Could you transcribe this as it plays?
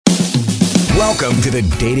Welcome to the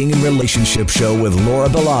Dating and Relationship Show with Laura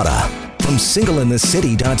Bilotta from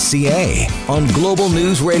singleinthecity.ca on Global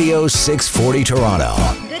News Radio 640 Toronto.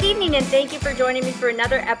 Good evening, and thank you for joining me for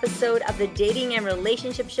another episode of the Dating and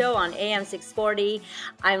Relationship Show on AM 640.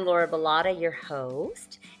 I'm Laura Bilotta, your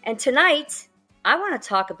host. And tonight, I want to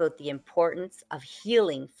talk about the importance of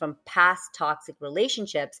healing from past toxic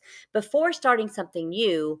relationships before starting something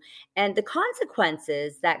new and the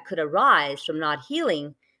consequences that could arise from not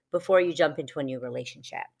healing before you jump into a new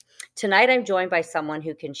relationship. Tonight, I'm joined by someone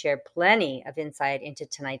who can share plenty of insight into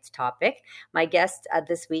tonight's topic. My guest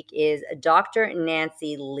this week is Dr.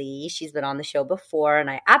 Nancy Lee. She's been on the show before, and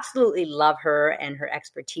I absolutely love her and her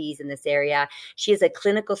expertise in this area. She is a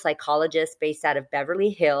clinical psychologist based out of Beverly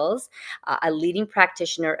Hills, a leading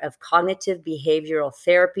practitioner of cognitive behavioral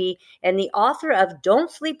therapy, and the author of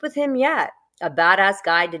Don't Sleep With Him Yet, a badass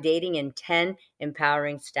guide to dating in 10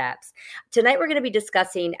 empowering steps. Tonight, we're going to be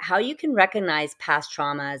discussing how you can recognize past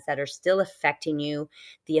traumas that are still affecting you,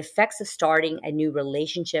 the effects of starting a new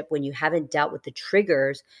relationship when you haven't dealt with the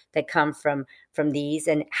triggers that come from these,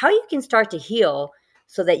 and how you can start to heal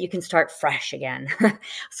so that you can start fresh again.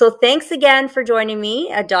 So thanks again for joining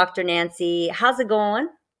me, Dr. Nancy. How's it going?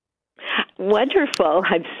 Wonderful.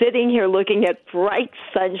 I'm sitting here looking at bright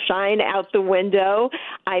sunshine out the window.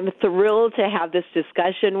 I'm thrilled to have this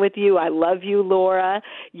discussion with you. I love you, Laura.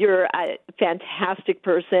 You're a fantastic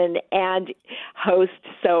person and host,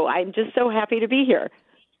 so I'm just so happy to be here.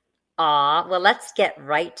 Well, let's get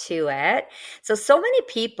right to it. So many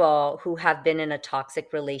people who have been in a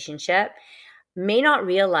toxic relationship may not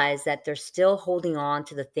realize that they're still holding on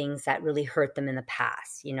to the things that really hurt them in the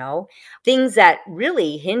past, things that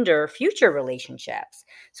really hinder future relationships.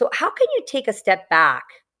 So how can you take a step back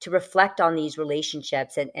to reflect on these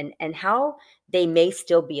relationships and how they may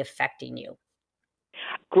still be affecting you?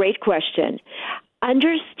 Great question.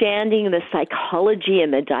 Understanding the psychology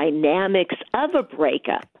and the dynamics of a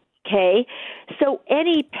breakup. Okay, so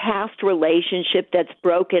any past relationship that's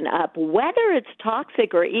broken up, whether it's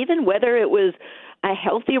toxic or even whether it was a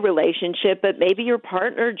healthy relationship, but maybe your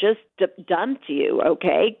partner just dumped you,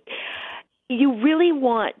 okay, you really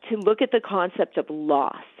want to look at the concept of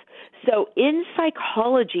loss. So in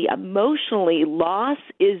psychology, emotionally, loss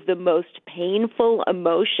is the most painful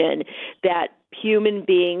emotion that human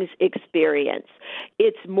beings experience.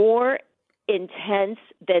 It's more intense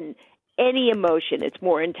than any emotion. It's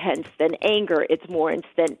more intense than anger. It's more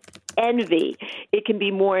intense than envy. It can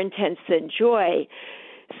be more intense than joy.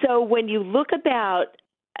 So when you look at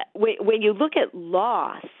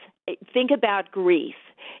loss, think about grief.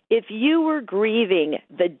 If you were grieving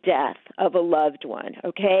the death of a loved one,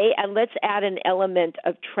 okay, and let's add an element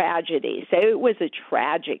of tragedy. Say it was a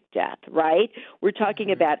tragic death, right? We're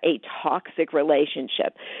talking about a toxic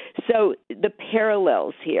relationship. So the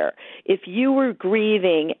parallels here, if you were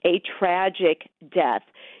grieving a tragic death,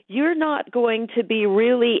 you're not going to be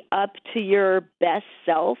really up to your best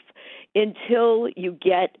self until you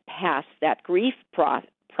get past that grief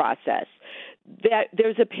process. That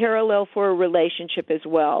there's a parallel for a relationship as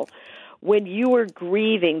well. When you were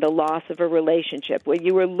grieving the loss of a relationship, when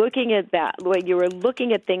you were looking at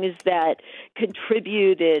things that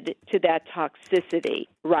contributed to that toxicity,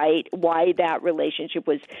 right? Why that relationship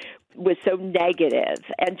was so negative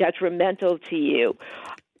and detrimental to you,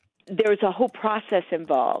 there's a whole process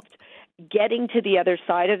involved. Getting to the other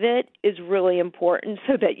side of it is really important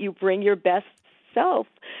so that you bring your best self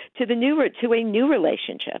to a new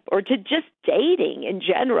relationship, or to just dating in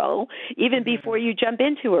general, even before you jump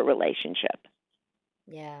into a relationship.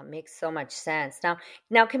 Yeah, makes so much sense.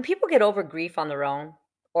 Now, can people get over grief on their own,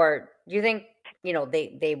 or do you think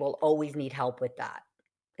they will always need help with that?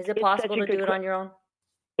 Is it possible to do it on your own?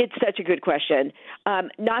 It's such a good question.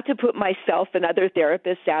 Not to put myself and other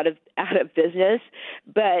therapists out of business,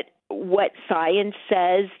 but what science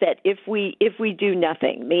says that if we do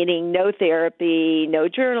nothing, meaning no therapy, no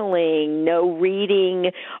journaling, no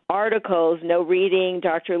reading articles, no reading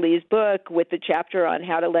Dr. Lee's book with the chapter on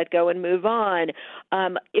how to let go and move on,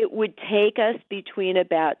 it would take us between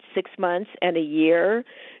about 6 months and a year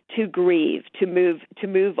to grieve, to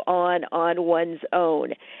move on one's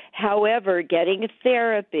own. However, getting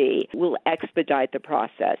therapy will expedite the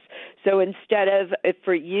process. So instead of,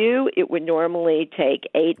 for you, it would normally take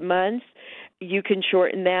 8 months, you can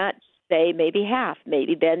shorten that, say maybe half,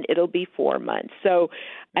 maybe then it'll be 4 months. So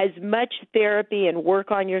as much therapy and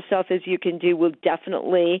work on yourself as you can do will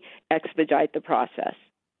definitely expedite the process.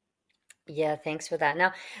 Yeah, thanks for that.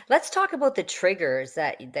 Now, let's talk about the triggers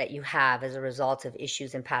that you have as a result of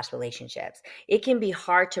issues in past relationships. It can be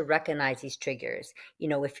hard to recognize these triggers,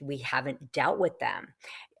 if we haven't dealt with them.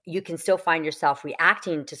 you can still find yourself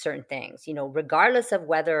reacting to certain things, regardless of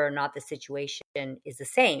whether or not the situation is the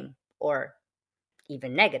same or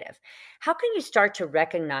even negative. How can you start to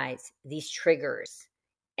recognize these triggers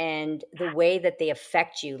and the way that they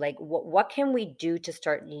affect you? Like, what can we do to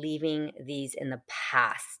start leaving these in the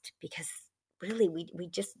past? Because really, we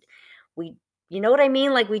you know what I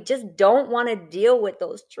mean? Like, we just don't want to deal with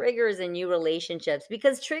those triggers in new relationships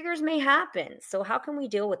because triggers may happen. So how can we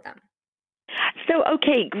deal with them? So,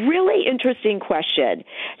 okay, really interesting question.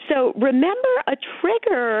 So remember, a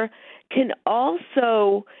trigger can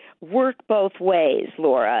also work both ways,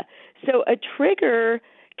 Laura. So a trigger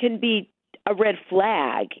can be a red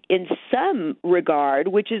flag in some regard,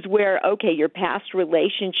 which is where, okay, your past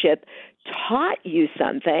relationship taught you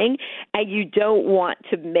something and you don't want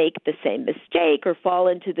to make the same mistake or fall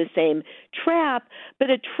into the same trap. But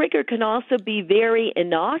a trigger can also be very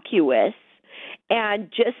innocuous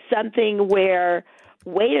and just something where,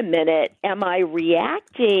 wait a minute, am I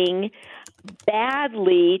reacting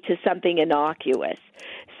badly to something innocuous?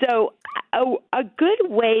 So a good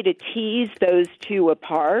way to tease those two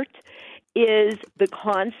apart is the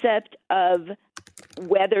concept of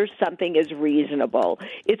whether something is reasonable.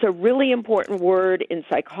 It's a really important word in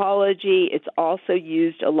psychology. It's also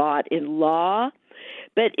used a lot in law.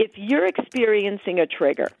 But if you're experiencing a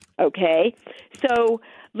trigger, okay, so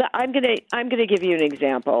I'm gonna give you an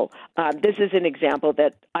example. This is an example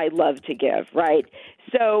that I love to give, right?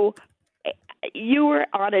 So you were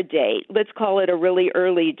on a date, let's call it a really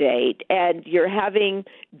early date, and you're having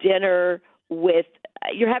dinner with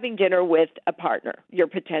a partner, your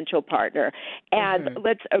potential partner. And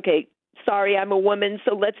sorry, I'm a woman,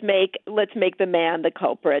 so let's make the man the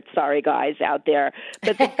culprit. Sorry, guys out there.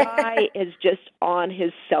 But the guy is just on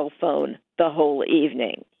his cell phone the whole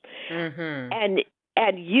evening. And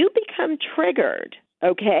you become triggered,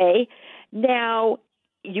 okay? Now,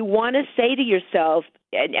 you want to say to yourself,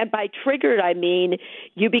 and by triggered, I mean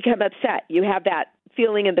you become upset. You have that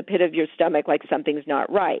feeling in the pit of your stomach like something's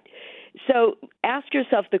not right. So ask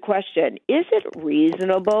yourself the question, is it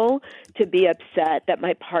reasonable to be upset that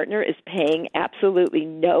my partner is paying absolutely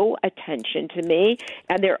no attention to me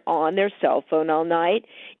and they're on their cell phone all night?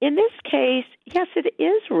 In this case, yes, it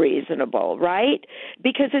is reasonable, right?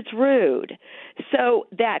 Because it's rude. So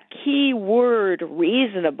that key word,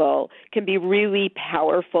 reasonable, can be really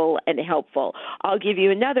powerful and helpful. I'll give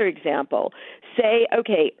you another example. Say,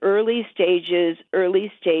 okay, early stages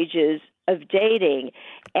of dating,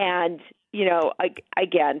 and,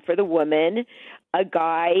 again, for the woman, a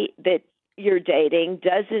guy that you're dating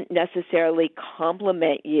doesn't necessarily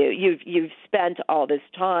compliment you. You've spent all this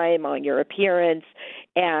time on your appearance,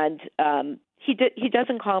 and he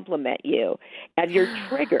doesn't compliment you, and you're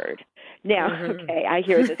triggered. Now, okay, I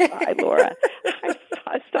hear the sigh, Laura.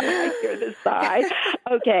 I hear the sigh.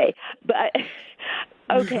 Okay, but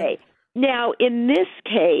okay. Now, in this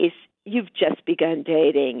case, you've just begun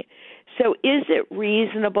dating. So is it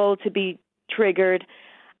reasonable to be triggered?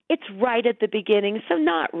 It's right at the beginning, so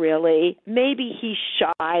not really. Maybe he's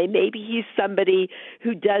shy. Maybe he's somebody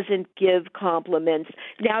who doesn't give compliments.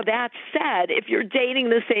 Now, that said, if you're dating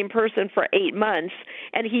the same person for 8 months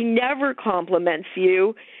and he never compliments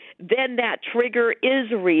you, then that trigger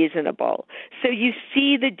is reasonable. So you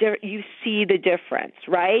see the difference,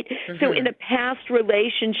 right? So in a past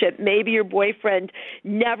relationship, maybe your boyfriend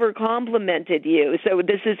never complimented you. So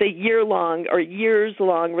this is a year-long or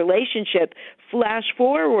years-long relationship. Flash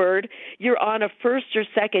forward, you're on a first or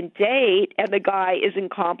second date and the guy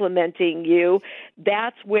isn't complimenting you.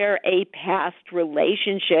 That's where a past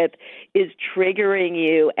relationship is triggering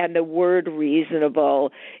you, and the word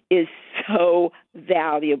reasonable is so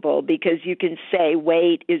valuable because you can say,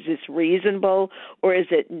 wait, is this reasonable or is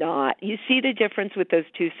it not? You see the difference with those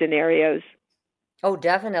two scenarios? Oh,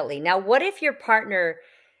 definitely. Now, what if your partner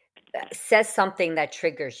says something that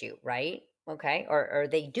triggers you, right? Okay. Or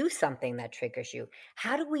they do something that triggers you.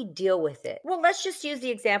 How do we deal with it? Well, let's just use the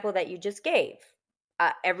example that you just gave.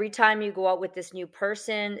 Every time you go out with this new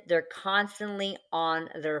person, they're constantly on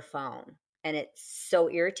their phone and it so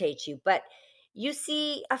irritates you. But you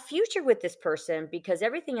see a future with this person because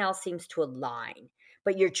everything else seems to align,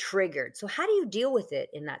 but you're triggered. So how do you deal with it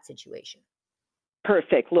in that situation?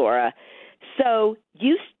 Perfect, Laura. So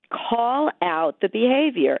you call out the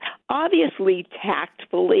behavior. Obviously,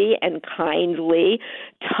 tactfully and kindly.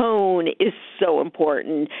 Tone is so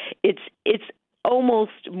important. It's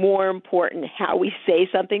almost more important how we say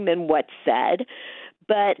something than what's said.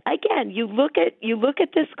 But again, you look at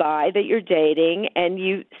this guy that you're dating and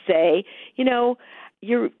you say,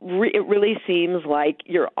 it really seems like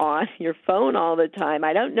you're on your phone all the time.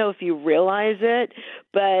 I don't know if you realize it,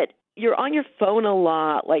 but you're on your phone a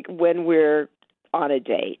lot, like when we're on a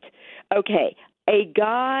date. Okay, a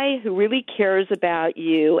guy who really cares about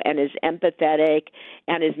you and is empathetic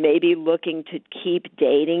and is maybe looking to keep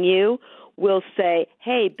dating you will say,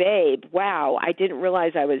 hey, babe, wow, I didn't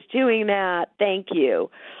realize I was doing that. Thank you.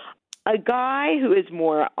 A guy who is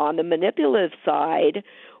more on the manipulative side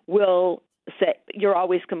will say, you're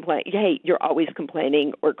always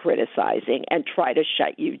complaining or criticizing, and try to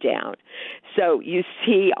shut you down. So you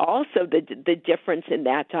see also the difference in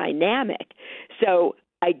that dynamic. So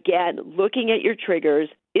again, looking at your triggers,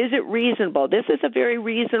 is it reasonable? This is a very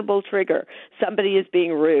reasonable trigger. Somebody is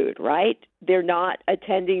being rude, right? They're not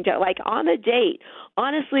attending to, like on a date.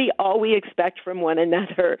 Honestly, all we expect from one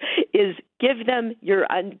another is give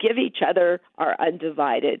each other our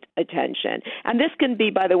undivided attention. And this can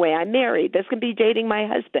be, by the way, I'm married. This can be dating my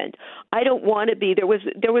husband. I don't want to be. There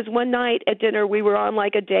was one night at dinner we were on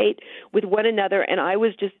like a date with one another, and I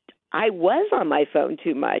was on my phone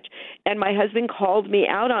too much, and my husband called me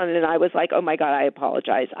out on it, and I was like, oh, my God, I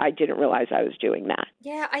apologize. I didn't realize I was doing that.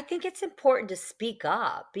 Yeah, I think it's important to speak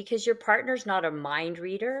up because your partner's not a mind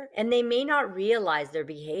reader, and they may not realize their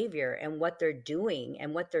behavior and what they're doing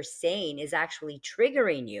and what they're saying is actually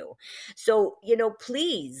triggering you. So,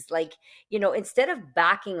 please, instead of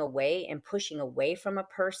backing away and pushing away from a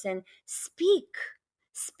person, speak,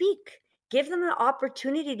 give them the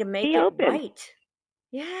opportunity to make it right.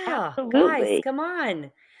 Yeah, absolutely. guys, come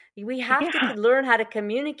on. We have to learn how to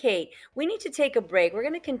communicate. We need to take a break. We're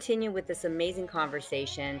going to continue with this amazing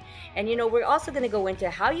conversation. And, we're also going to go into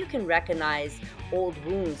how you can recognize old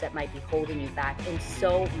wounds that might be holding you back and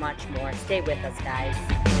so much more. Stay with us, guys.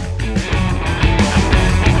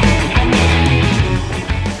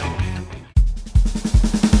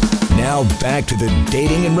 Now back to the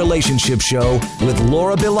Dating and Relationship Show with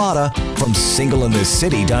Laura Bilotta from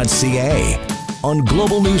singleinthecity.ca. on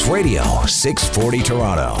Global News Radio, 640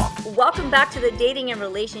 Toronto. Welcome back to the Dating and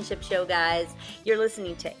Relationship Show, guys. You're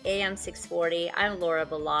listening to AM 640. I'm Laura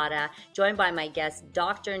Bilotta, joined by my guest,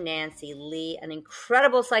 Dr. Nancy Lee, an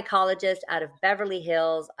incredible psychologist out of Beverly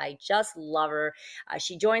Hills. I just love her.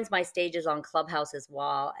 She joins my stages on Clubhouse as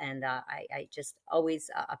well, and I just always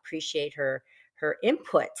appreciate her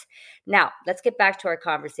input. Now, let's get back to our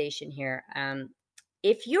conversation here.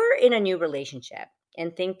 If you're in a new relationship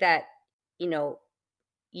and think that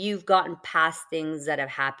you've gotten past things that have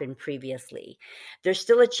happened previously, there's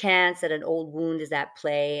still a chance that an old wound is at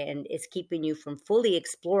play and is keeping you from fully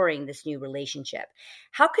exploring this new relationship.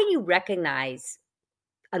 How can you recognize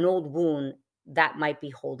an old wound that might be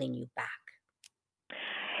holding you back?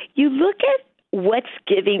 You look at what's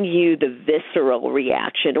giving you the visceral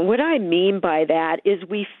reaction. And what I mean by that is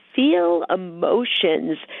we feel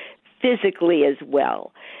emotions physically as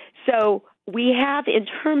well. So we have, in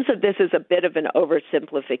terms of, this is a bit of an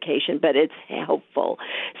oversimplification, but it's helpful.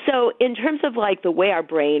 So in terms of like the way our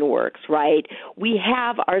brain works, right, we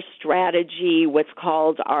have our strategy, what's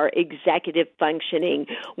called our executive functioning,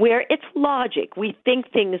 where it's logic. We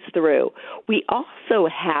think things through. We also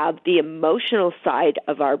have the emotional side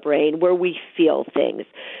of our brain where we feel things.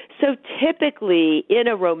 So typically in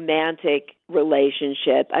a romantic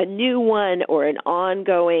relationship, a new one or an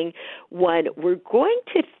ongoing one, we're going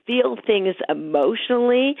to feel things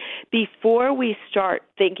emotionally before we start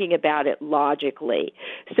thinking about it logically.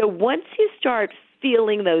 So once you start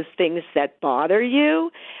feeling those things that bother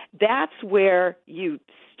you, that's where you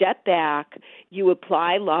step back, you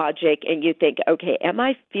apply logic, and you think, okay, am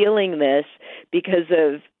I feeling this because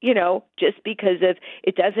of, just because of,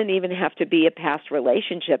 it doesn't even have to be a past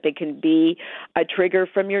relationship. It can be a trigger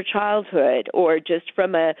from your childhood or just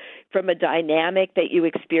from a dynamic that you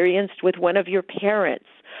experienced with one of your parents.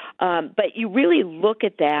 But you really look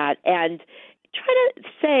at that and try to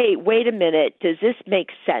say, wait a minute, does this make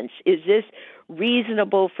sense? Is this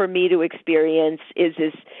reasonable for me to experience? Is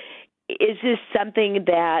this something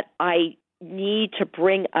that I need to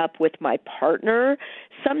bring up with my partner?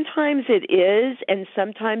 Sometimes it is, and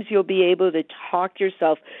sometimes you'll be able to talk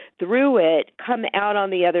yourself through it, come out on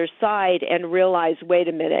the other side, and realize, wait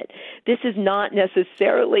a minute, this is not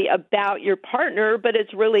necessarily about your partner, but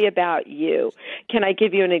it's really about you. Can I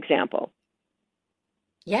give you an example?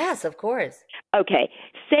 Yes, of course. Okay.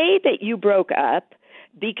 Say that you broke up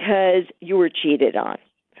because you were cheated on.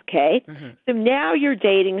 Okay? Mm-hmm. So now you're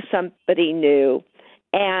dating somebody new,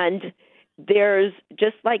 and there's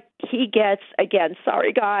just like he gets, again,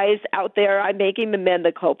 sorry guys out there, I'm making the men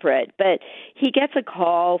the culprit, but he gets a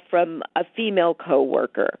call from a female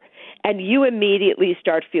coworker, and you immediately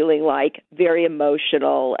start feeling like very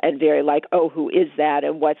emotional and very like, oh, who is that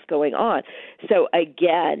and what's going on? So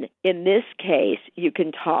again, in this case, you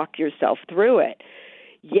can talk yourself through it.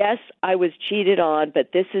 yes, I was cheated on,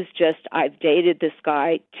 but this is just, I've dated this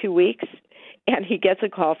guy 2 weeks, and he gets a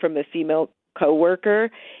call from a female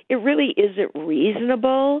coworker, it really isn't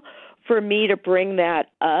reasonable for me to bring that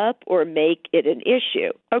up or make it an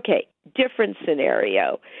issue. Okay, different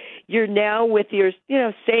scenario. You're now with your,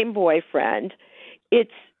 same boyfriend.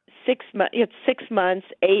 It's 6 months. It's 6 months,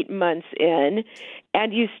 8 months in,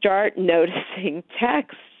 and you start noticing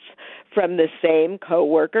texts from the same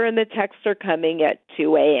coworker, and the texts are coming at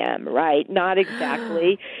 2 a.m., right? Not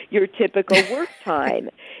exactly your typical work time.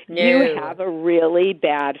 No. You have a really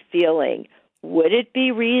bad feeling. Would it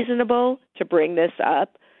be reasonable to bring this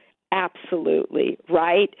up? Absolutely,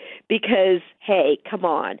 right? Because, hey, come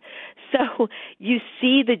on. So you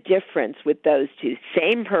see the difference with those two.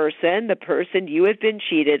 Same person, the person you have been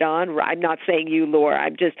cheated on. I'm not saying you, Laura.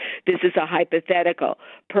 This is a hypothetical.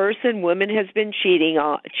 Woman has been cheated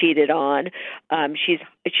on.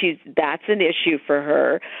 That's an issue for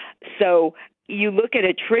her. So you look at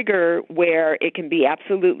a trigger where it can be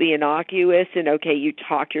absolutely innocuous and, okay, you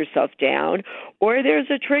talk yourself down, or there's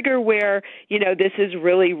a trigger where, this is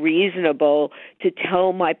really reasonable to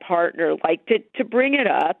tell my partner, like to bring it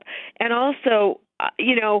up. And also,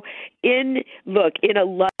 in a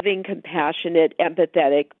loving, compassionate,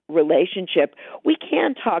 empathetic relationship, we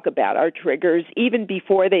can talk about our triggers even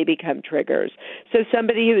before they become triggers. So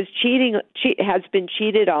somebody who is has been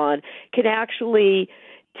cheated on can actually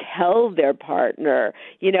tell their partner,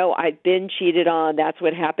 I've been cheated on. That's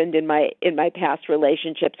what happened in my past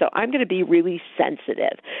relationship. So I'm going to be really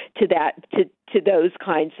sensitive to that, to those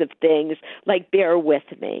kinds of things. Like, bear with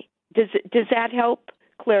me. Does that help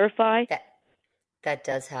clarify? That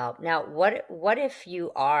does help. Now, what if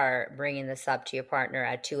you are bringing this up to your partner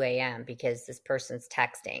at 2 a.m. because this person's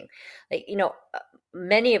texting? Like,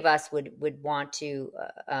 many of us would want to,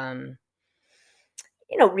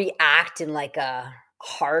 react in like a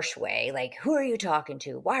harsh way, like, who are you talking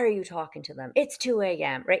to? Why are you talking to them? It's 2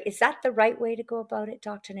 a.m., right? Is that the right way to go about it,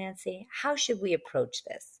 Dr. Nancy? How should we approach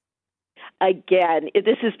this? Again,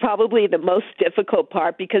 this is probably the most difficult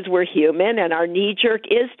part because we're human and our knee jerk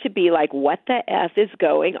is to be like, what the F is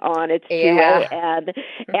going on? It's 2 a.m.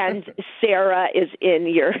 and Sarah is in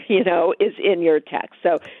your text.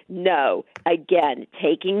 So no, again,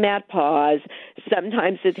 taking that pause,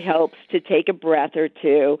 sometimes it helps to take a breath or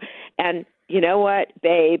two and, you know what,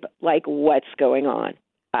 babe, like, what's going on?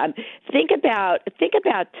 Think about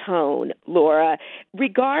tone, Laura.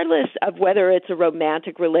 Regardless of whether it's a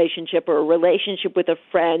romantic relationship or a relationship with a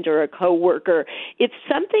friend or a coworker, if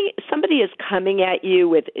somebody is coming at you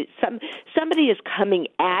with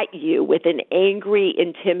an angry,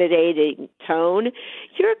 intimidating tone,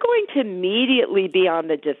 you're going to immediately be on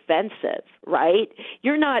the defensive, right?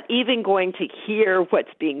 You're not even going to hear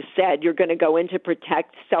what's being said. You're going to go into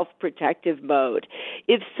self-protective mode.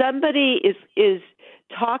 If somebody is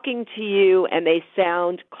talking to you and they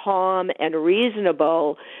sound calm and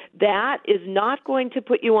reasonable, that is not going to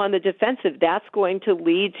put you on the defensive. That's going to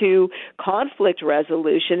lead to conflict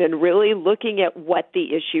resolution and really looking at what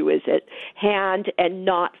the issue is at hand and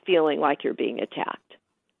not feeling like you're being attacked.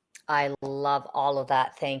 I love all of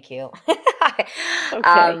that. Thank you.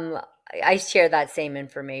 Okay. I share that same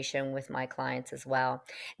information with my clients as well.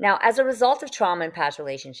 Now, as a result of trauma in past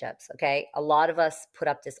relationships, okay, a lot of us put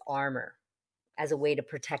up this armor as a way to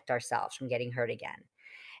protect ourselves from getting hurt again.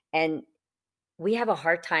 And we have a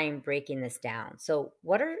hard time breaking this down. So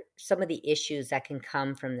what are some of the issues that can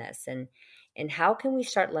come from this? And how can we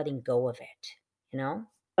start letting go of it?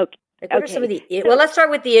 Okay. Like, what are some of the, well, let's start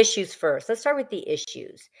with the issues first. Let's start with the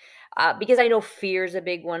issues. Because I know fear is a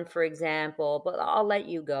big one, for example, but I'll let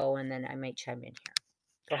you go and then I might chime in here.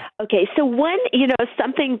 Okay, so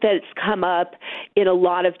something that's come up in a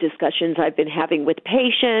lot of discussions I've been having with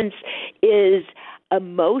patients is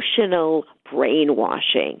emotional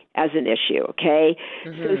brainwashing as an issue, okay?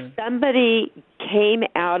 Mm-hmm. So somebody came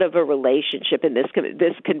out of a relationship, and this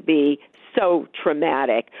can be so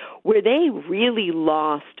traumatic, where they really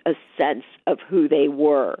lost a sense of who they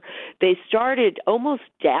were. They started almost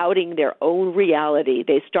doubting their own reality.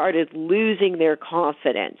 They started losing their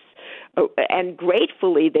confidence. And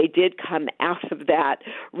gratefully, they did come out of that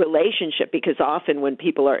relationship, because often when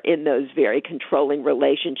people are in those very controlling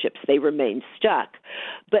relationships, they remain stuck.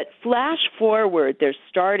 But flash forward, they're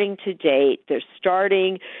starting to date. They're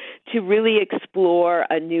starting to really explore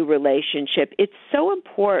a new relationship. It's so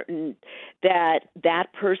important that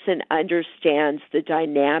that person understands the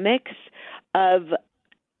dynamics of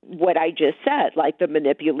what I just said, like the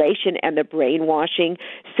manipulation and the brainwashing,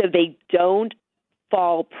 so they don't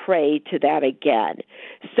fall prey to that again.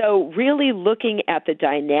 So really looking at the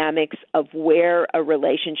dynamics of where a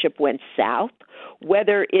relationship went south,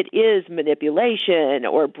 whether it is manipulation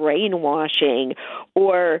or brainwashing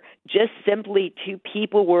or just simply two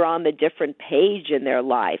people were on the different page in their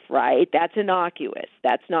life, right? That's innocuous.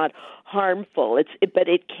 That's not harmful. But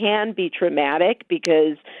it can be traumatic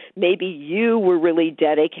because maybe you were really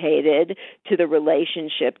dedicated to the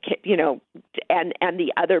relationship, and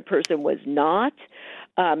the other person was not.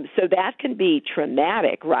 So that can be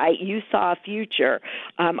traumatic, right? You saw a future.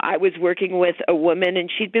 I was working with a woman,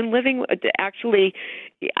 and she'd been living, actually,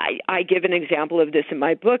 I give an example of this in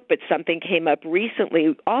my book, but something came up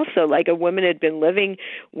recently also, like a woman had been living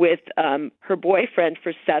with her boyfriend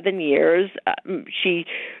for 7 years. She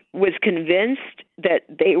was convinced that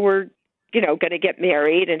they were going to get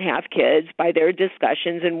married and have kids by their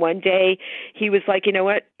discussions. And one day he was like, you know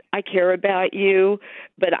what? I care about you,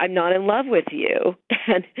 but I'm not in love with you,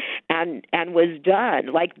 and was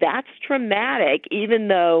done. Like, that's traumatic, even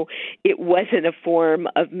though it wasn't a form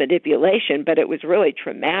of manipulation, but it was really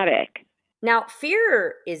traumatic. Now,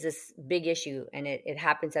 fear is this big issue, and it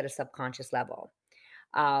happens at a subconscious level.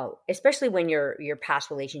 Especially when your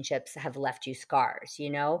past relationships have left you scars,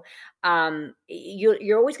 you're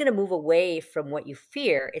always going to move away from what you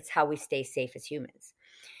fear. It's how we stay safe as humans.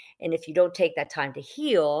 And if you don't take that time to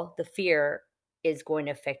heal, the fear is going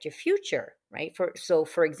to affect your future, right?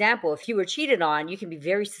 For example, if you were cheated on, you can be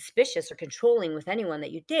very suspicious or controlling with anyone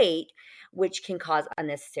that you date, which can cause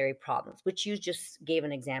unnecessary problems, which you just gave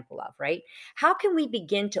an example of, right? How can we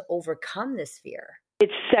begin to overcome this fear?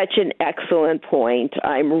 It's such an excellent point.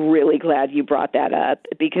 I'm really glad you brought that up,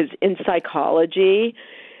 because in psychology,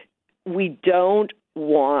 we don't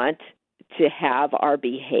want to have our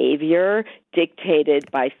behavior dictated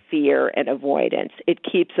by fear and avoidance. It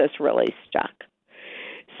keeps us really stuck.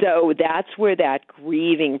 So that's where that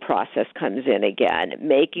grieving process comes in again,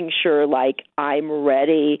 making sure, like, I'm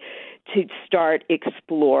ready to start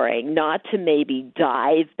exploring, not to maybe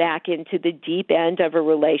dive back into the deep end of a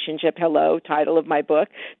relationship. Hello, title of my book,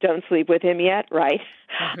 Don't Sleep With Him Yet, right?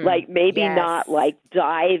 Mm-hmm. Like, maybe not like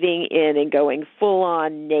diving in and going full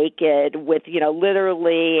on naked with,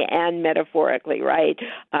 literally and metaphorically, right?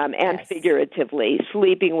 And figuratively,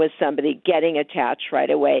 sleeping with somebody, getting attached right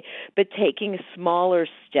away, but taking smaller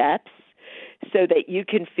steps so that you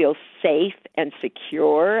can feel safe and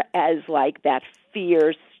secure as like that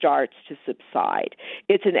fear starts to subside.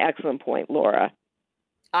 It's an excellent point, Laura.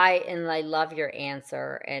 I love your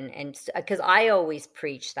answer, and because I always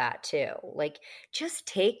preach that too. Like, just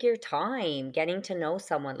take your time getting to know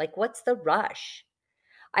someone. Like, what's the rush?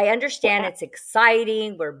 I understand it's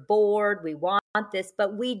exciting. We're bored. We want this,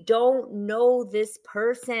 but we don't know this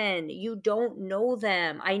person. You don't know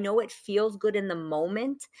them. I know it feels good in the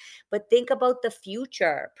moment, but think about the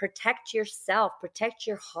future. Protect yourself. Protect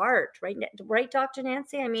your heart. Right, Dr.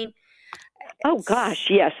 Nancy? I mean, oh, gosh,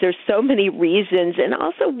 yes. There's so many reasons. And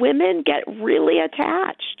also women get really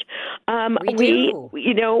attached.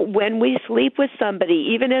 We do. When we sleep with somebody,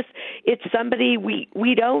 even if it's somebody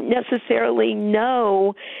we don't necessarily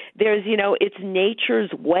know, there's, it's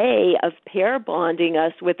nature's way of pair bonding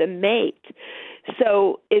us with a mate.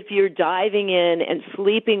 So if you're diving in and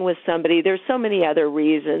sleeping with somebody, there's so many other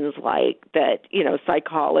reasons like that,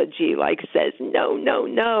 psychology says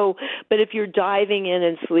no. But if you're diving in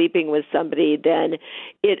and sleeping with somebody, then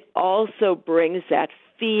it also brings that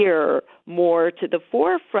fear more to the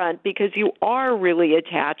forefront because you are really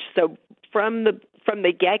attached. So from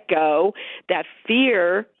the get-go, that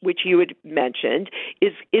fear, which you had mentioned,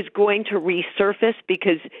 is going to resurface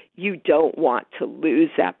because you don't want to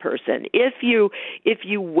lose that person. If you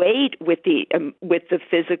wait with the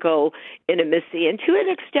physical intimacy and to an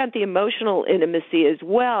extent the emotional intimacy as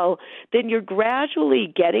well, then you're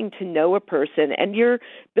gradually getting to know a person and you're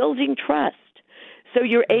building trust. So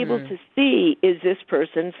you're able to see, is this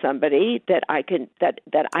person somebody that I can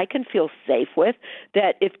feel safe with,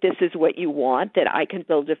 that if this is what you want, that I can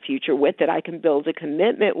build a future with, that I can build a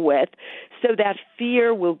commitment with, so that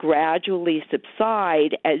fear will gradually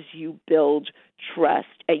subside as you build trust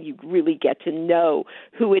and you really get to know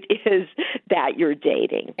who it is that you're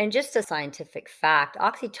dating. And just a scientific fact,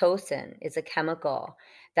 oxytocin is a chemical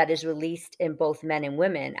that is released in both men and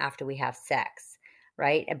women after we have sex,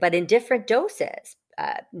 right? But in different doses.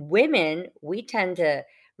 Women, we tend to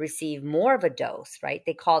receive more of a dose, right?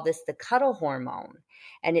 They call this the cuddle hormone,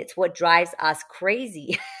 and it's what drives us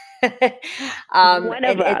crazy. One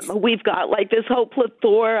of them. We've got this whole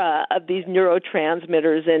plethora of these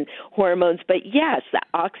neurotransmitters and hormones. But yes,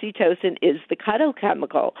 oxytocin is the cuddle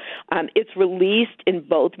chemical. It's released in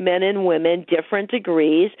both men and women, different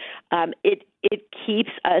degrees. it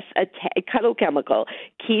keeps us, cuddle chemical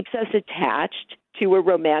keeps us attached to a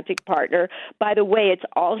romantic partner. By the way, it's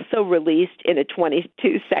also released in a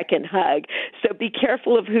 22-second hug. So be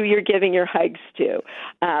careful of who you're giving your hugs to.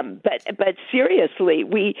 But seriously,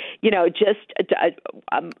 just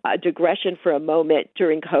a digression for a moment.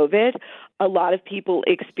 During COVID, a lot of people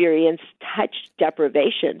experienced touch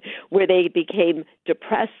deprivation, where they became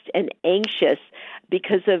depressed and anxious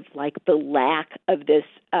because of the lack of this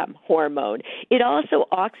hormone. It also,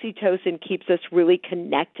 oxytocin keeps us really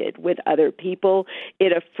connected with other people.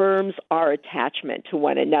 It affirms our attachment to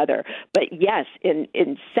one another. But yes,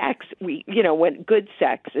 in sex, when good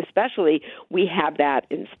sex, especially, we have that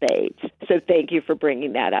in spades. So thank you for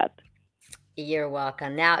bringing that up. You're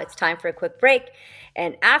welcome. Now it's time for a quick break.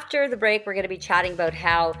 And after the break, we're going to be chatting about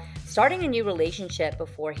how starting a new relationship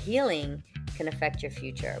before healing can affect your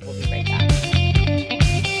future. We'll be right back.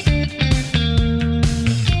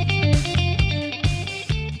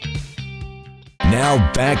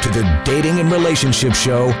 Now back to the Dating and Relationship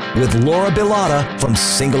Show with Laura Bilotta from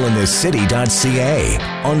singleinthecity.ca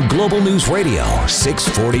on Global News Radio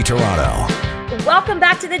 640 Toronto. Welcome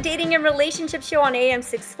back to the Dating and Relationship Show on AM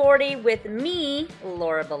 640 with me,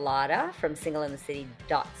 Laura Bilotta from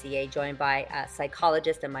singleinthecity.ca, joined by a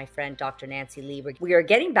psychologist and my friend, Dr. Nancy Lee. We are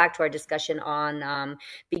getting back to our discussion on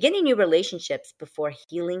beginning new relationships before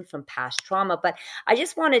healing from past trauma. But I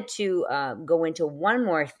just wanted to go into one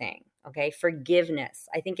more thing, okay? Forgiveness.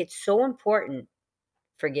 I think it's so important.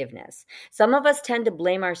 Forgiveness. Some of us tend to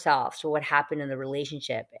blame ourselves for what happened in the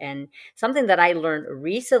relationship. And something that I learned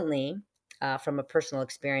recently from a personal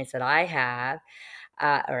experience that I have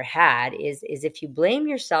or had is if you blame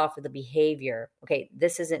yourself for the behavior, okay,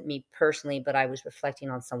 this isn't me personally, but I was reflecting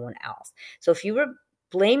on someone else. So if you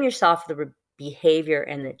blame yourself for the behavior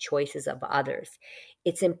and the choices of others,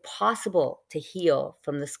 it's impossible to heal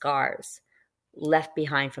from the scars left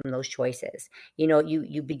behind from those choices.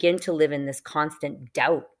 You begin to live in this constant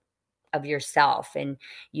doubt of yourself, and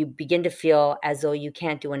you begin to feel as though you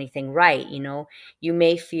can't do anything right. You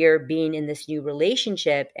may fear being in this new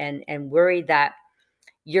relationship and worry that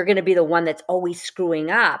you're going to be the one that's always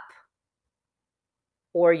screwing up,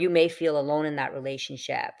 or you may feel alone in that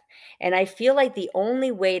relationship. And I feel like the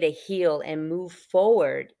only way to heal and move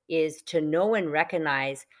forward is to know and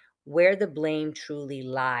recognize where the blame truly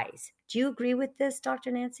lies. Do you agree with this,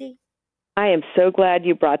 Dr. Nancy? I am so glad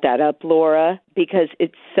you brought that up, Laura, because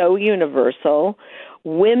it's so universal.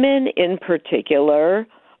 Women in particular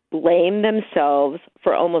blame themselves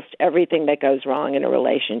for almost everything that goes wrong in a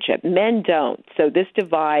relationship. Men don't. So this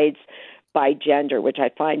divides by gender, which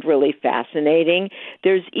I find really fascinating.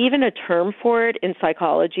 There's even a term for it in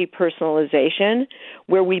psychology, personalization,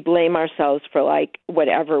 where we blame ourselves for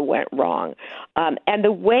whatever went wrong. And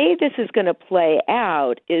the way this is going to play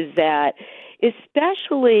out is that,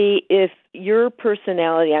 especially if your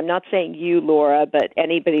personality, I'm not saying you, Laura, but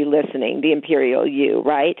anybody listening, the imperial you,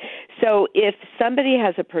 right? So if somebody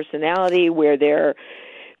has a personality where they're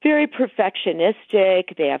very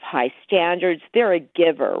perfectionistic, they have high standards, they're a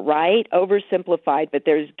giver, right? Oversimplified, but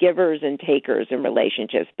there's givers and takers in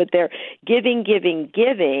relationships. But they're giving.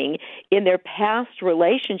 In their past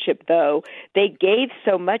relationship, though, they gave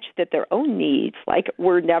so much that their own needs,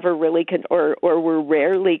 were never really or were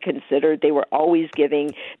rarely considered. They were always giving.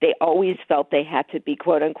 They always felt they had to be,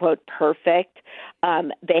 quote unquote, perfect.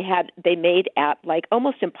 They made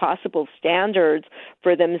almost impossible standards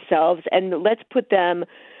for themselves, and let's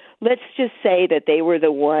just say that they were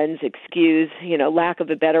the ones, lack of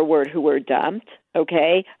a better word, who were dumped,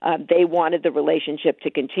 okay? They wanted the relationship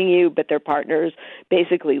to continue, but their partners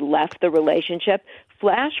basically left the relationship.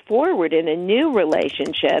 Flash forward in a new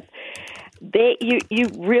relationship, you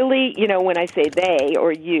really, when I say they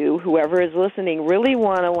or you, whoever is listening, really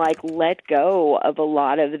want to let go of a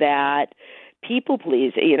lot of that people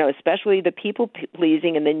please, especially the people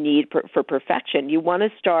pleasing and the need for perfection. You want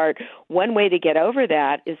to start, one way to get over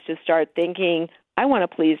that is to start thinking, I want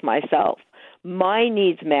to please myself. My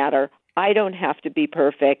needs matter. I don't have to be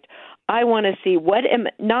perfect. I want to see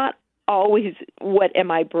not always what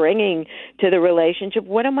am I bringing to the relationship,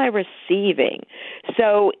 what am I receiving?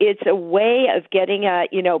 So it's a way of getting at,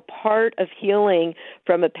 part of healing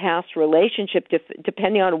from a past relationship,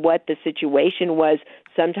 depending on what the situation was.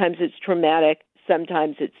 Sometimes it's traumatic,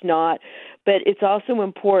 sometimes it's not. But it's also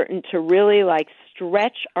important to really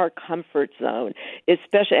stretch our comfort zone,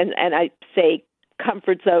 especially, and I say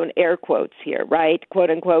comfort zone, air quotes here, right?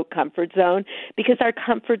 Quote unquote comfort zone, because our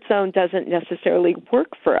comfort zone doesn't necessarily work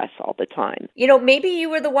for us all the time. Maybe you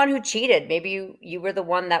were the one who cheated. Maybe you were the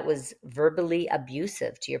one that was verbally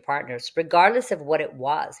abusive to your partners, regardless of what it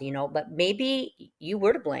was, but maybe you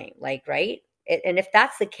were to blame, right? And if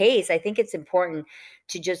that's the case, I think it's important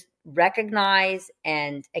to just recognize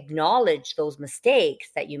and acknowledge those mistakes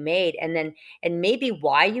that you made, and maybe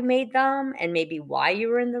why you made them, and maybe why you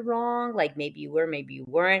were in the wrong, like maybe you were, maybe you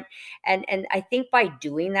weren't. And I think by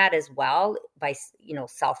doing that as well, by,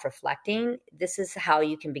 self-reflecting, this is how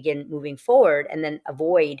you can begin moving forward and then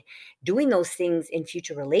avoid doing those things in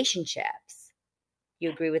future relationships.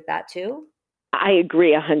 You agree with that too? I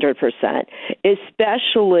agree 100%,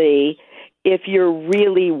 especially if you're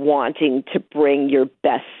really wanting to bring your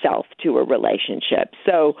best self to a relationship.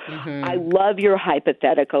 So I love your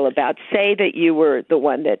hypothetical about, say that you were the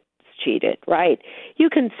one that cheated, right? You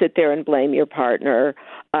can sit there and blame your partner.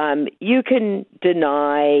 You can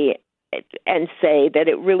deny and say that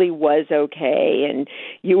it really was okay and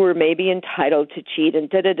you were maybe entitled to cheat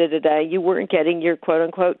and you weren't getting your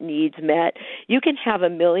quote-unquote needs met. You can have a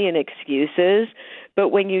million excuses, but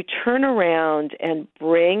when you turn around and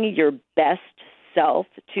bring your best self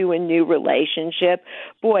to a new relationship,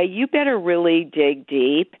 boy, you better really dig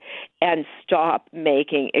deep and stop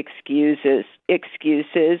making excuses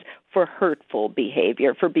for hurtful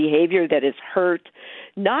behavior, for behavior that has hurt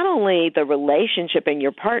not only the relationship and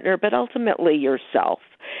your partner, but ultimately yourself.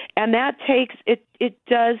 And that takes, it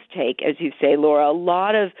does take, as you say, Laura, a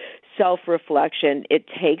lot of self-reflection. It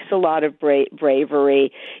takes a lot of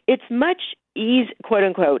bravery. It's much quote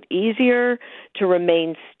unquote, easier to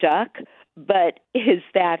remain stuck. But is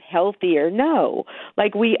that healthier? No.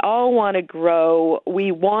 Like, we all want to grow.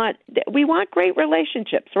 We want great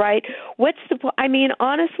relationships, right?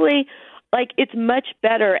 Honestly, like, it's much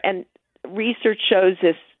better, and research shows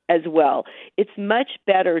this as well. It's much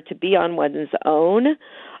better to be on one's own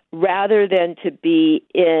rather than to be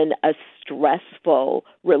in a stressful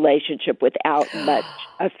relationship without much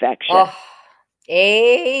affection. Oh.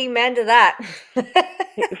 Amen to that.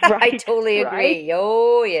 Right, I totally agree. Right?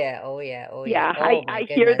 Oh yeah. Yeah, Oh, I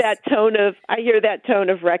hear that tone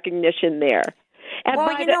of recognition there. And well,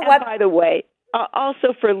 what? By the way,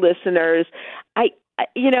 also for listeners,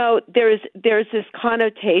 there's this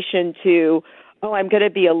connotation to, I'm going to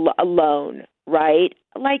be alone, right?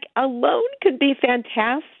 Like, alone can be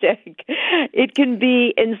fantastic. It can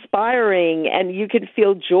be inspiring, and you can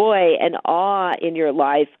feel joy and awe in your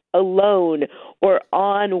life alone or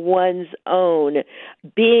on one's own.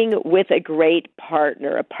 Being with a great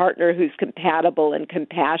partner, a partner who's compatible and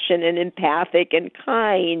compassionate and empathic and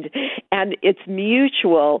kind, and it's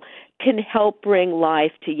mutual, can help bring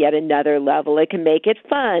life to yet another level. It can make it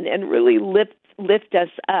fun and really lift us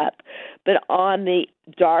up. But on the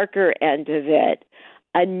darker end of it,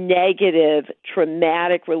 a negative,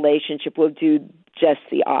 traumatic relationship will do just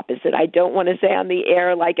the opposite. I don't want to say on the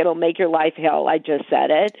air like it'll make your life hell. I just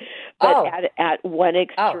said it. But at one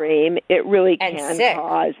extreme, it really can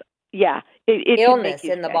cause, it illness can make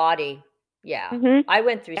you in the sick. body. Yeah. Mm-hmm. I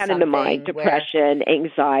went through and something in the mind, depression,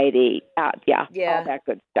 anxiety, all that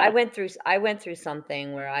good stuff. I went through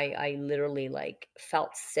something where I literally like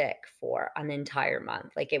felt sick for an entire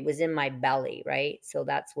month. Like, it was in my belly, right? So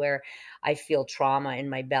that's where I feel trauma in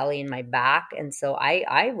my belly and my back. And so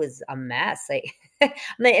I was a mess.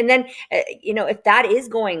 And then, if that is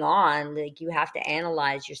going on, like, you have to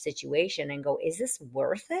analyze your situation and go, is this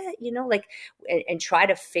worth it? And try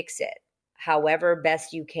to fix it however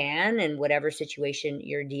best you can in whatever situation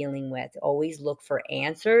you're dealing with. Always look for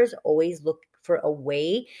answers. Always look for a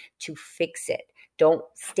way to fix it. Don't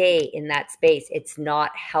stay in that space. It's not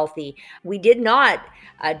healthy. We did not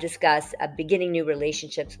discuss beginning new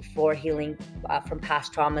relationships before healing from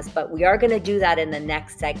past traumas, but we are going to do that in the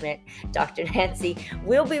next segment. Dr. Nancy,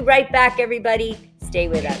 we'll be right back, everybody. Stay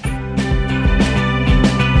with us.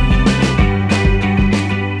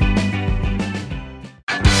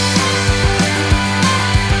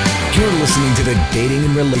 You're listening to the Dating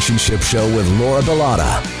and Relationship Show with Laura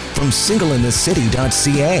Bilotta from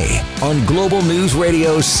singleinthecity.ca on Global News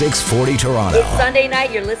Radio 640 Toronto. It's Sunday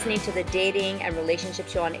night. You're listening to the Dating and Relationship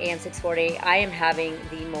Show on AM 640. I am having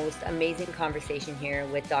the most amazing conversation here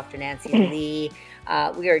with Dr. Nancy Lee.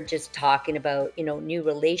 We are just talking about, new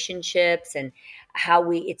relationships and how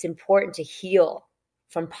it's important to heal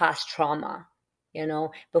from past trauma,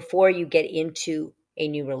 before you get into a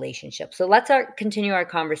new relationship. So let's continue our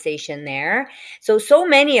conversation there. So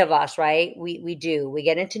many of us, right? We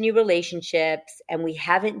get into new relationships and we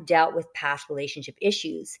haven't dealt with past relationship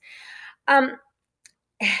issues. And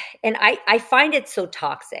I find it so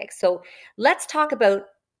toxic. So let's talk about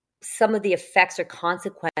some of the effects or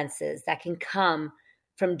consequences that can come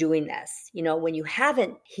from doing this, when you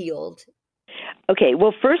haven't healed. Okay,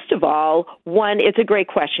 well, first of all, it's a great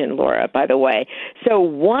question, Laura, by the way. So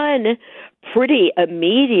one pretty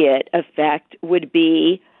immediate effect would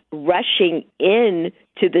be rushing in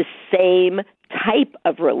to the same type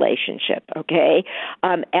of relationship, okay?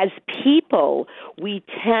 As people, we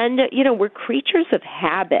tend, we're creatures of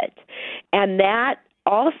habit, and that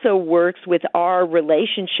also works with our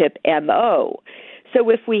relationship MO. So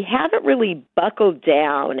if we haven't really buckled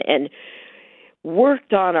down and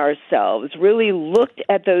worked on ourselves, really looked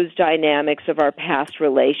at those dynamics of our past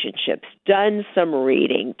relationships, done some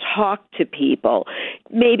reading, talked to people,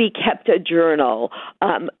 maybe kept a journal,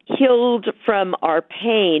 healed from our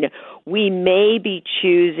pain, we may be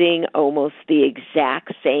choosing almost the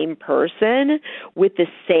exact same person with the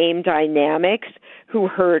same dynamics who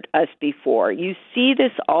hurt us before. You see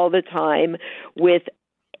this all the time with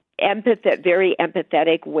very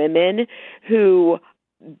empathetic women who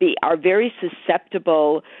are very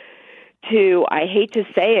susceptible to, I hate to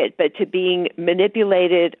say it, but to being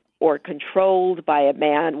manipulated or controlled by a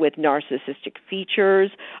man with narcissistic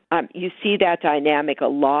features. You see that dynamic a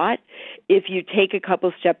lot. If you take a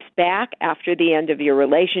couple steps back after the end of your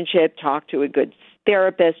relationship, talk to a good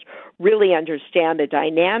therapist, really understand the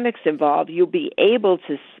dynamics involved, you'll be able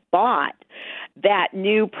to spot that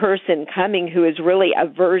new person coming who is really a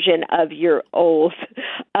version of your old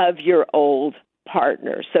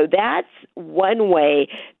partner. So that's one way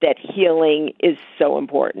that healing is so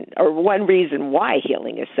important, or one reason why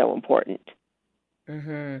healing is so important.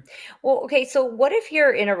 Mm-hmm. Well, okay, so what if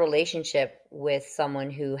you're in a relationship with someone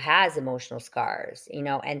who has emotional scars,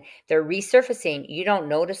 and they're resurfacing, you don't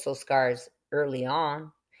notice those scars early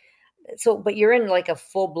on. So, but you're in like a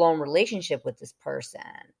full-blown relationship with this person.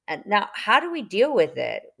 And now, how do we deal with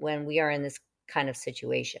it when we are in this kind of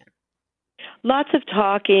situation? Lots of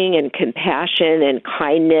talking and compassion and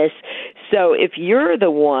kindness. So if you're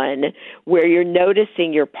the one where you're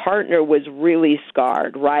noticing your partner was really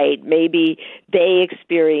scarred, right? Maybe they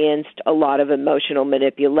experienced a lot of emotional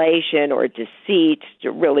manipulation or deceit,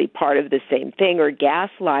 really part of the same thing, or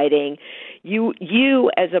gaslighting,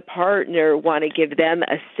 you as a partner want to give them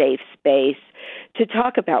a safe space to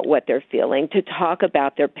talk about what they're feeling, to talk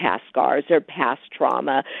about their past scars, their past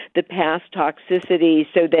trauma, the past toxicity,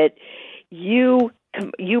 so that you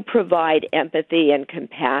provide empathy and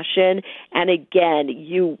compassion, and again,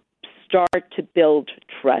 you start to build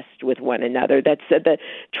trust with one another. That's the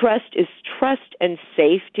trust and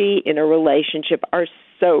safety in a relationship are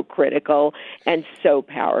so critical and so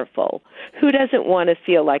powerful. Who doesn't want to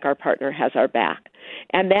feel like our partner has our back?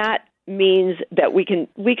 And that means that we can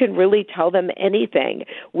really tell them anything.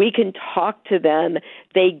 We can talk to them.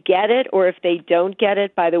 They get it, or if they don't get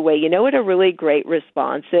it, by the way, you know what a really great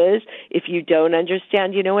response is? If you don't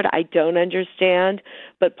understand, you know what, I don't understand,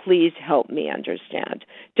 but please help me understand.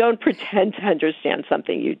 Don't pretend to understand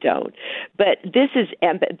something you don't. But this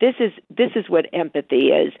is what empathy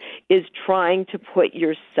is trying to put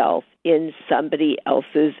yourself in somebody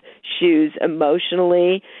else's shoes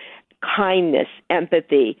emotionally. Kindness,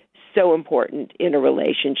 empathy, so important in a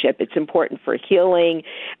relationship. It's important for healing.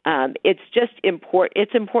 It's just important.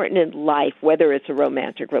 It's important in life, whether it's a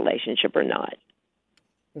romantic relationship or not.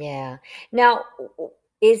 Yeah. Now,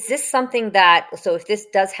 is this something so if this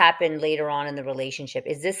does happen later on in the relationship,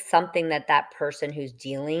 is this something that person who's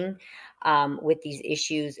dealing with these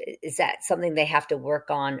issues, is that something they have to work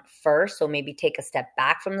on first? So maybe take a step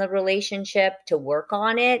back from the relationship to work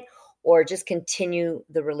on it, or just continue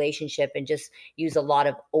the relationship and just use a lot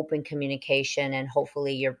of open communication, and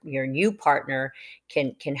hopefully your new partner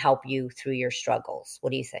can help you through your struggles? What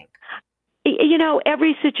do you think?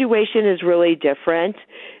 Every situation is really different.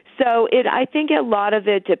 So I think a lot of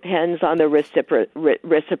it depends on the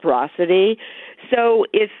reciprocity. So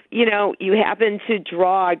if, you happen to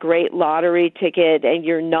draw a great lottery ticket and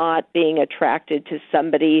you're not being attracted to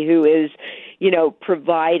somebody who is,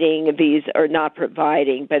 providing these, or not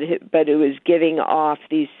providing, but who is giving off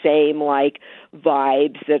these same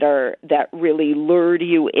vibes that really lured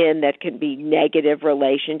you in, that can be negative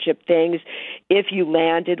relationship things. If you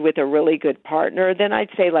landed with a really good partner, then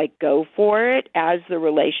I'd say go for it as the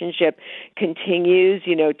relationship continues,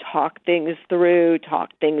 talk things through,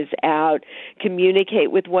 talk things out,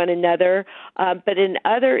 communicate with one another. But in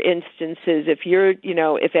other instances, if you're,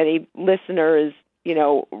 if any listener is,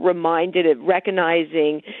 reminded of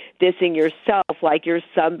recognizing this in yourself, like you're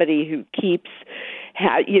somebody who keeps,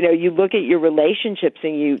 you look at your relationships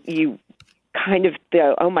and you kind of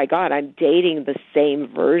go, oh my God, I'm dating the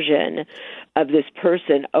same version of this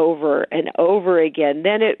person over and over again,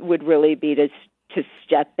 then it would really be to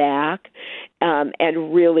step back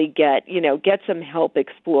and really get some help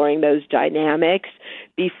exploring those dynamics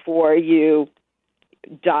before you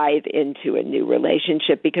dive into a new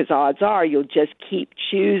relationship, because odds are you'll just keep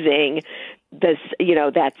choosing this,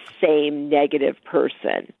 that same negative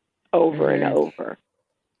person. over and over.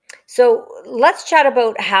 So let's chat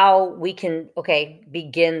about how we can,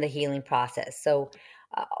 begin the healing process. So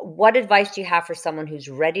what advice do you have for someone who's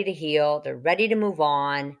ready to heal? They're ready to move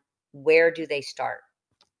on. Where do they start?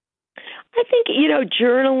 I think,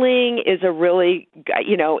 journaling is a really,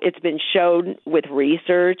 it's been shown with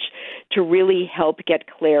research to really help get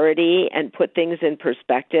clarity and put things in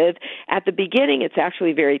perspective. At the beginning, it's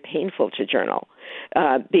actually very painful to journal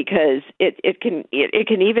because it can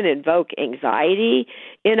even invoke anxiety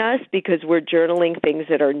in us because we're journaling things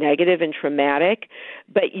that are negative and traumatic.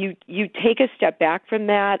 But you take a step back from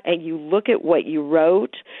that and you look at what you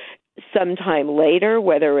wrote sometime later,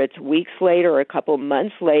 whether it's weeks later or a couple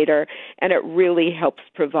months later, and it really helps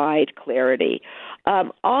provide clarity.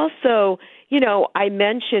 Also, I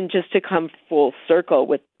mentioned, just to come full circle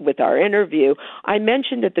with our interview, I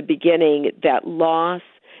mentioned at the beginning that loss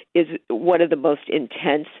is one of the most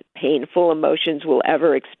intense, painful emotions we'll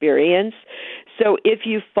ever experience. So if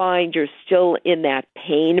you find you're still in that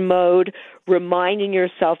pain mode, reminding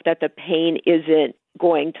yourself that the pain isn't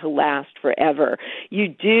going to last forever. You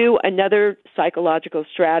do another psychological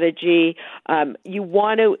strategy. You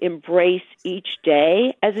want to embrace each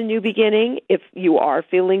day as a new beginning if you are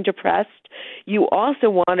feeling depressed. You also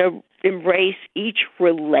want to embrace each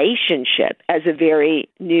relationship as a very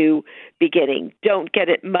new beginning. Don't get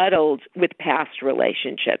it muddled with past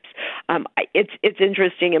relationships. It's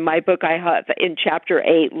interesting. In my book, I have in chapter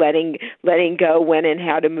 8, letting go, when and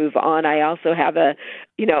how to move on. I also have a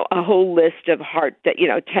whole list of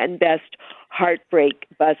 10 best heartbreak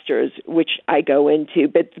busters, which I go into,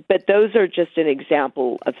 but those are just an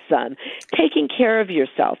example of some. Taking care of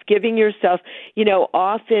yourself, giving yourself,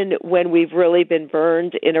 often when we've really been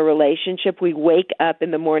burned in a relationship, we wake up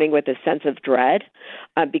in the morning with a sense of dread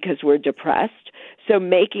because we're depressed. So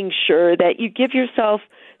making sure that you give yourself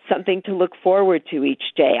something to look forward to each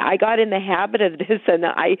day. I got in the habit of this, and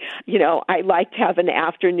I like to have an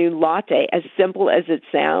afternoon latte. As simple as it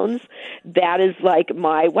sounds, that is like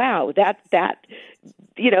my wow. That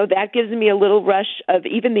gives me a little rush of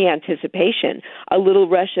even the anticipation, a little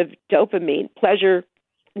rush of dopamine, pleasure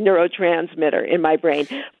neurotransmitter in my brain.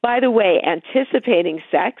 By the way, anticipating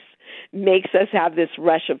sex makes us have this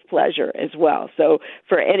rush of pleasure as well. So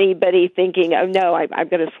for anybody thinking, oh no, I'm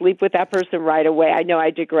going to sleep with that person right away, I know I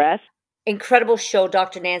digress. Incredible show,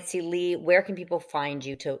 Dr. Nancy Lee. Where can people find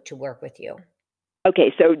you to work with you?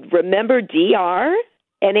 Okay, so remember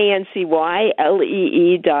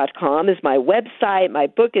DrNancyLee.com is my website. My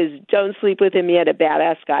book is Don't Sleep With Him Yet, A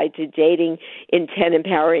Badass Guide to Dating in 10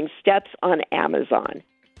 Empowering Steps on Amazon.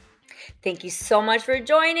 Thank you so much for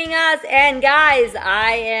joining us. And guys,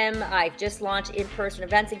 I've just launched in-person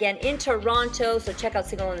events again in Toronto. So check out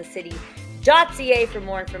singleinthecity.ca for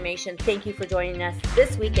more information. Thank you for joining us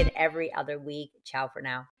this week and every other week. Ciao for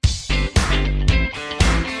now.